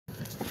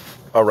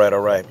All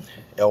right.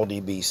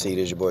 LDBC, this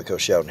is your boy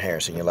Coach Sheldon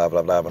Harrison. You're live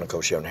on the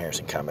Coach Sheldon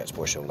Harrison Combat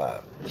Sports Show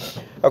Live.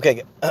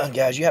 Okay,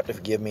 guys, you have to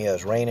forgive me.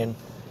 It's raining,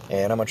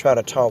 and I'm going to try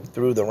to talk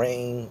through the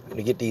rain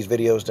to get these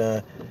videos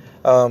done.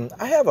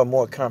 I have a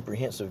more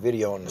comprehensive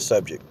video on the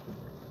subject.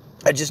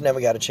 I just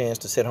never got a chance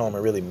to sit home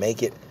and really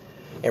make it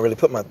and really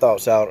put my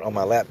thoughts out on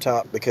my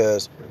laptop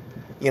because,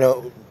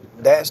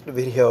 that's the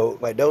video,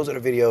 like those are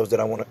the videos that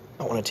I want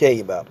to tell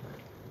you about.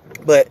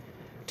 But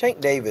Tank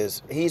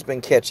Davis, he's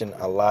been catching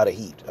a lot of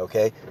heat,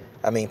 okay?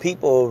 I mean,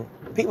 people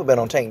been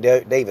on Tank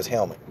Davis'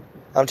 helmet.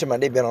 I'm talking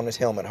about they've been on his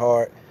helmet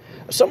hard.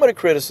 Some of the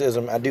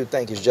criticism I do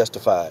think is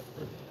justified.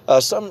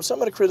 Some of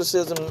the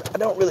criticism, I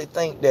don't really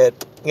think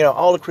that,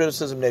 all the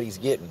criticism that he's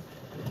getting,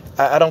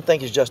 I don't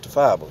think is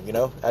justifiable,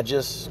 I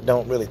just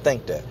don't really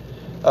think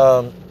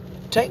that.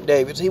 Tank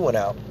Davis, he went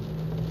out,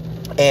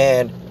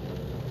 and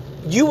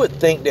you would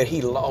think that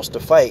he lost the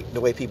fight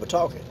the way people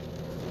talking.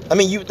 I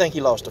mean, you would think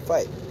he lost the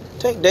fight.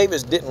 Tank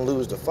Davis didn't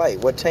lose the fight.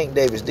 What Tank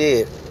Davis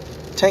did,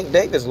 Tank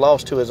Davis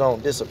lost to his own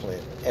discipline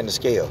and the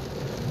scale.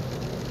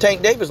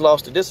 Tank Davis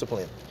lost the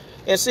discipline.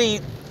 And see,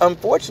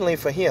 unfortunately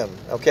for him,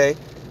 okay,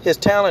 his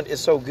talent is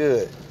so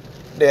good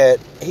that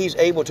he's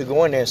able to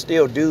go in there and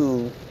still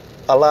do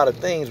a lot of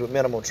things with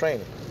minimal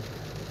training.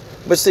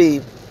 But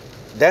see,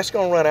 that's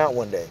going to run out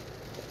one day.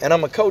 And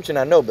I'm a coach and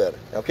I know better,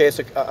 okay?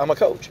 I'm a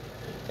coach.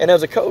 And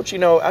as a coach,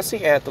 I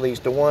see athletes,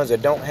 the ones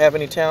that don't have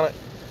any talent,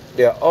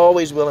 they're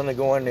always willing to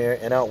go in there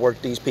and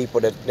outwork these people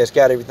that's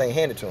got everything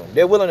handed to them.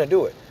 They're willing to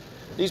do it.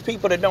 These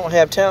people that don't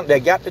have talent,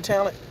 that got the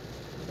talent,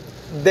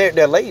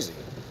 they're lazy.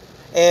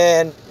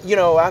 And,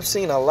 I've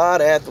seen a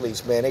lot of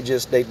athletes, man,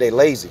 they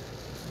lazy.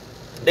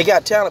 They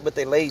got talent, but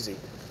they lazy.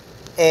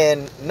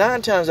 And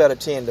 9 times out of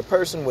 10, the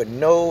person with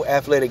no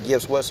athletic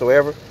gifts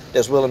whatsoever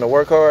that's willing to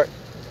work hard,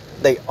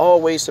 they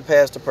always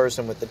surpass the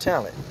person with the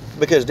talent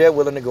because they're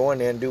willing to go in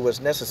there and do what's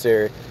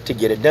necessary to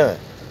get it done.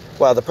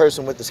 While the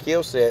person with the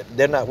skill set,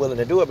 they're not willing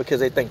to do it because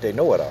they think they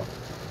know it all.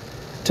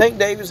 Tank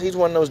Davis, he's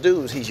one of those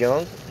dudes. He's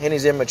young, and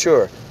he's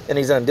immature, and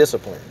he's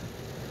undisciplined.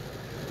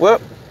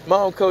 Well, my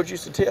old coach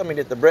used to tell me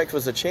that the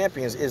breakfast of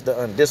champions is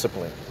the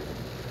undisciplined.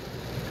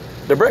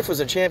 The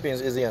breakfast of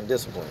champions is the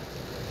undisciplined.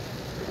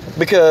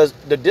 Because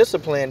the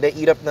discipline, they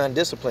eat up the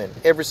undisciplined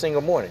every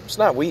single morning. It's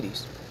not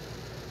Wheaties.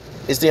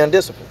 It's the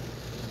undisciplined.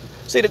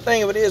 See, the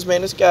thing of it is,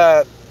 man, this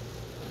guy,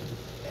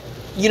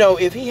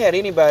 if he had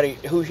anybody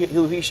who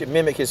he should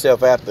mimic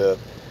himself after,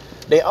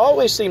 they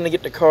always seem to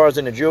get the cars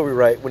and the jewelry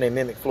right when they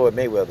mimic Floyd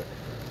Mayweather.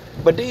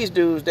 But these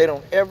dudes, they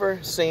don't ever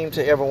seem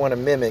to ever want to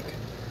mimic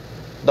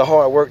the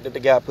hard work that the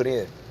guy put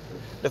in.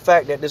 The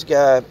fact that this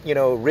guy,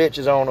 rich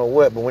is on or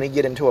what, but when he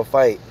get into a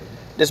fight,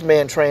 this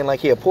man trained like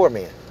he a poor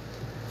man.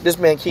 This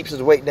man keeps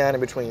his weight down in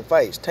between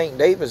fights. Tank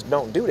Davis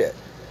don't do that.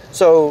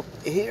 So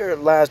here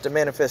lies the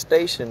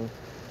manifestation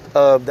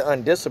of the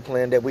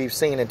undiscipline that we've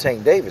seen in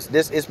Tank Davis.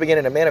 This is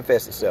beginning to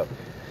manifest itself.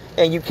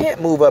 And you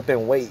can't move up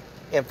in weight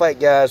and fight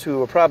guys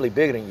who are probably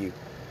bigger than you.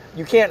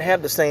 You can't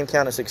have the same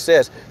kind of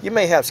success. You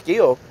may have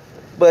skill,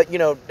 but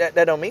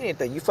that don't mean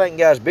anything. You fighting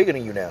guys bigger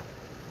than you now.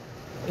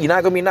 You're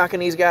not going to be knocking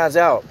these guys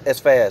out as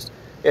fast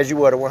as you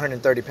were the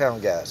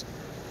 130-pound guys.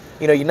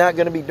 You're not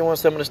going to be doing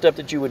some of the stuff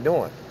that you were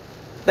doing.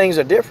 Things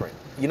are different.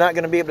 You're not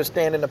going to be able to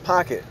stand in the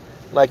pocket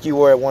like you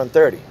were at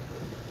 130.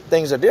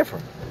 Things are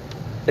different.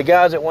 The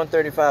guys at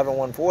 135 and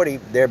 140,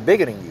 they're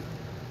bigger than you.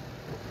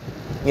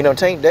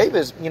 Tank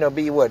Davis,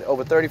 be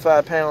over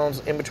 35 pounds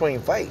in between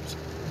fights.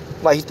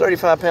 Like he's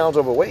 35 pounds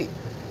overweight.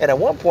 And at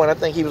one point, I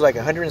think he was like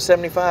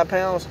 175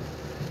 pounds.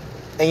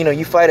 And,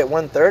 you fight at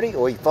 130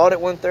 or he fought at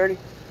 130.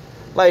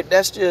 Like,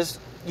 that's just,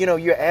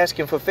 you're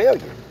asking for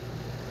failure.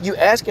 You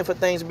asking for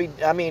things to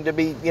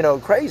be,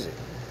 crazy.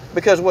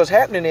 Because what's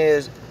happening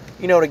is,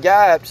 the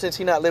guy, since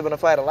he's not living a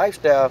fighter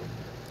lifestyle,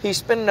 he's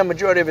spending the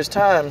majority of his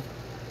time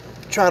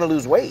trying to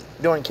lose weight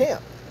during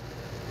camp.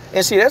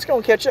 And see, that's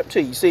going to catch up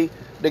to you. See,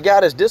 the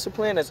guy that's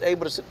disciplined, that's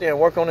able to sit there and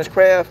work on his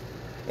craft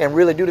and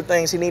really do the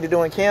things he need to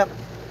do in camp,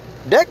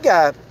 that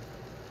guy,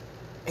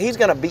 he's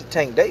going to beat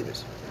Tank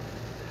Davis.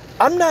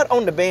 I'm not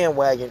on the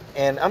bandwagon,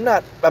 and I'm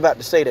not about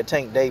to say that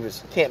Tank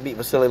Davis can't beat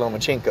Vasily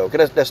Lomachenko,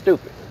 because that's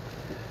stupid.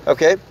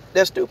 Okay?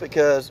 That's stupid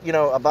because,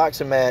 a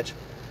boxing match,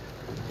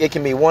 it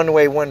can be one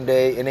way one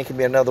day, and it can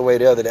be another way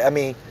the other day. I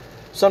mean,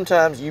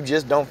 sometimes you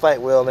just don't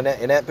fight well in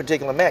that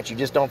particular match. You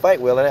just don't fight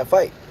well in that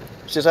fight.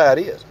 It's just how it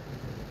is.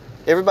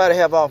 Everybody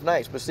have off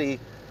nights. But see,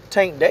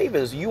 Tank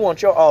Davis, you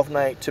want your off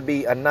night to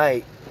be a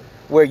night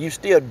where you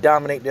still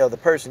dominate the other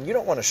person. You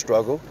don't want to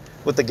struggle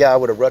with the guy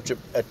with a ruptured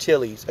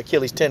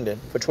Achilles tendon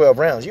for 12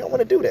 rounds. You don't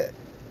want to do that.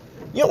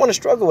 You don't want to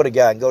struggle with a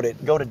guy and go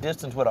to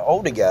distance with an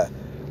older guy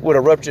with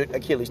a ruptured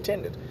Achilles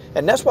tendon.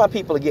 And that's why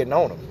people are getting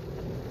on him.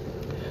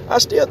 I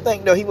still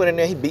think, though, he went in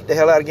there, he beat the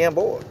hell out of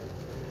Gamboa.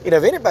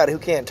 If anybody who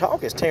can't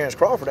talk is Terrence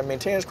Crawford, I mean,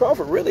 Terrence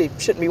Crawford really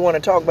shouldn't be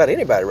wanting to talk about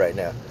anybody right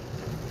now.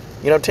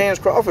 Terrence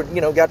Crawford,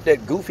 got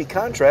that goofy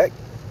contract.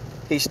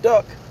 He's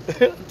stuck,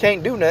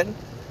 can't do nothing,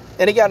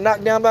 and he got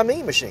knocked down by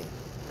Mean Machine.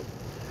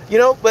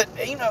 But,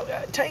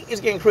 Tank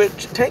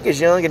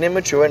is young and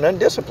immature and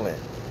undisciplined.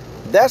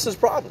 That's his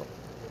problem.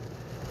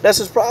 That's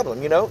his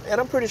problem, you know.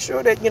 And I'm pretty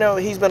sure that, you know,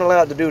 he's been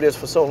allowed to do this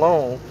for so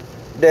long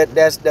that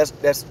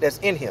that's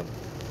in him.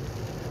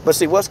 But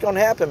see, what's going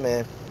to happen,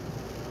 man,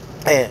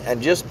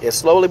 and just it's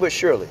slowly but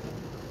surely,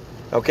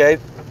 okay,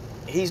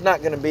 he's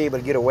not going to be able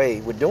to get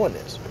away with doing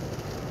this.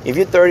 If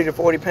you're 30 to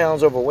 40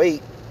 pounds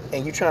overweight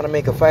and you're trying to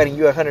make a fight and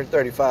you're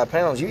 135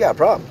 pounds, you got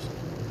problems.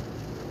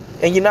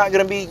 And you're not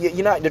going to be,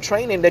 the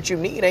training that you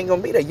need ain't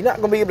going to be there. You're not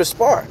going to be able to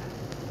spar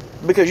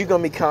because you're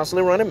going to be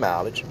constantly running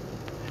mileage.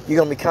 You're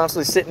going to be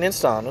constantly sitting in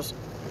saunas,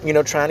 you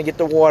know, trying to get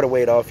the water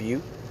weight off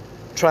you,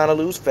 trying to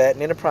lose fat.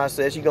 And in the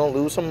process, you're going to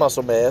lose some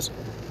muscle mass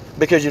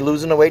because you're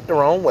losing the weight the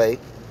wrong way.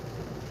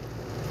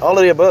 All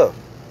of the above.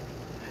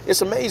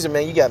 It's amazing,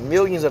 man. You got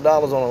millions of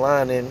dollars on the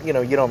line and, you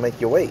know, you don't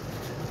make your weight.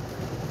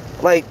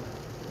 Like,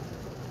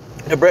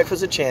 the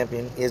breakfast of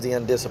champion is the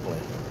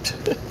undisciplined.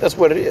 That's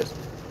what it is.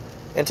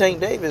 And Tank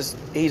Davis,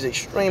 he's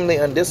extremely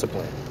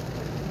undisciplined.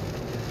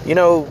 You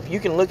know, you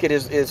can look at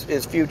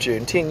his future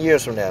in 10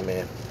 years from now,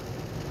 man.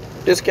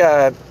 This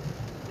guy,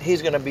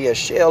 he's going to be a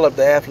shell of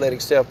the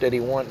athletic self that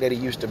he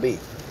used to be.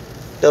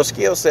 Those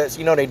skill sets,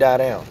 you know, they die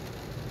down.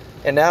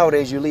 And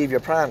nowadays, you leave your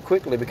prime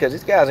quickly because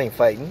these guys ain't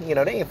fighting. You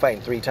know, they ain't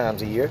fighting 3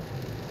 times a year.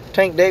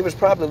 Tank Davis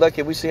probably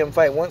lucky if we see him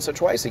fight once or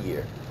twice a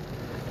year.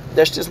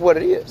 That's just what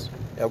it is,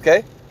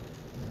 okay?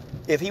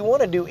 If he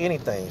want to do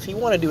anything,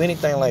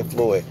 like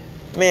Floyd,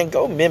 man,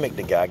 go mimic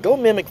the guy. Go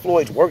mimic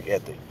Floyd's work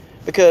ethic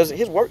because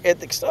his work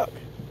ethic suck.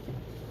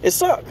 It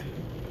suck.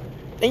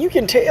 And you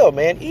can tell,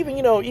 man, even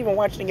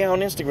watching the guy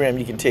on Instagram,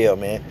 you can tell,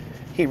 man,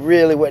 he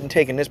really wasn't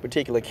taking this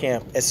particular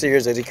camp as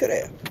serious as he could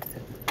have.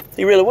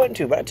 He really wasn't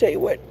to, but I tell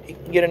you what, you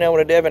can get in there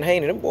with a Devin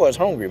Haney, them boys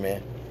hungry,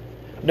 man.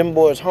 Them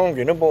boys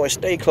hungry, them boys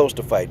stay close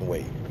to fighting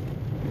weight.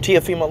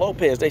 Teofimo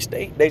Lopez, they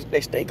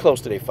stay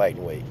close to their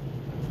fighting weight.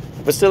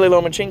 Vasily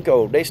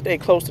Lomachenko, they stay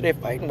close to their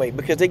fighting weight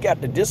because they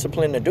got the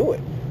discipline to do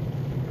it.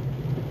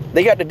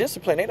 They got the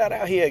discipline. They're not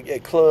out here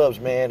at clubs,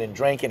 man, and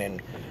drinking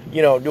and,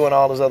 you know, doing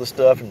all this other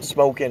stuff and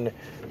smoking.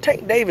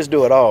 Tank Davis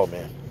do it all,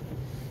 man.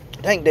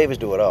 Tank Davis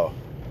do it all.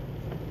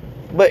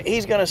 But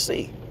he's going to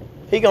see.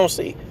 He's going to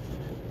see.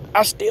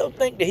 I still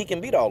think that he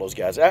can beat all those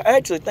guys. I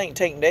actually think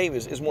Tank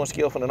Davis is more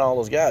skillful than all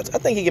those guys. I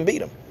think he can beat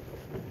them.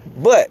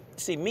 But,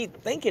 see, me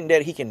thinking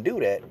that he can do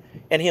that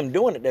and him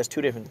doing it, that's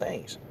 2 different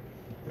things.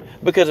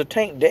 Because if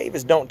Tank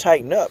Davis don't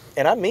tighten up,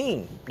 and I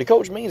mean, the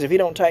coach means if he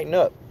don't tighten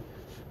up,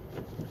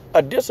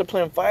 a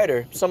disciplined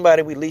fighter,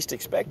 somebody we least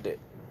expected,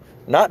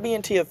 not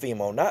being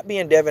Teofimo, not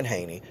being Devin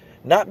Haney,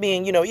 not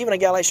being, you know, even a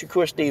guy like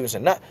Shakur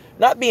Stevenson,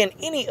 not being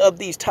any of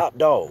these top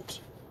dogs,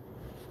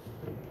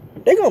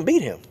 they're going to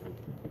beat him.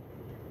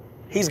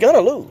 He's going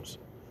to lose.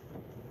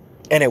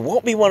 And it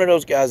won't be one of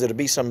those guys that'll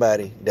be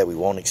somebody that we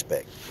won't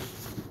expect.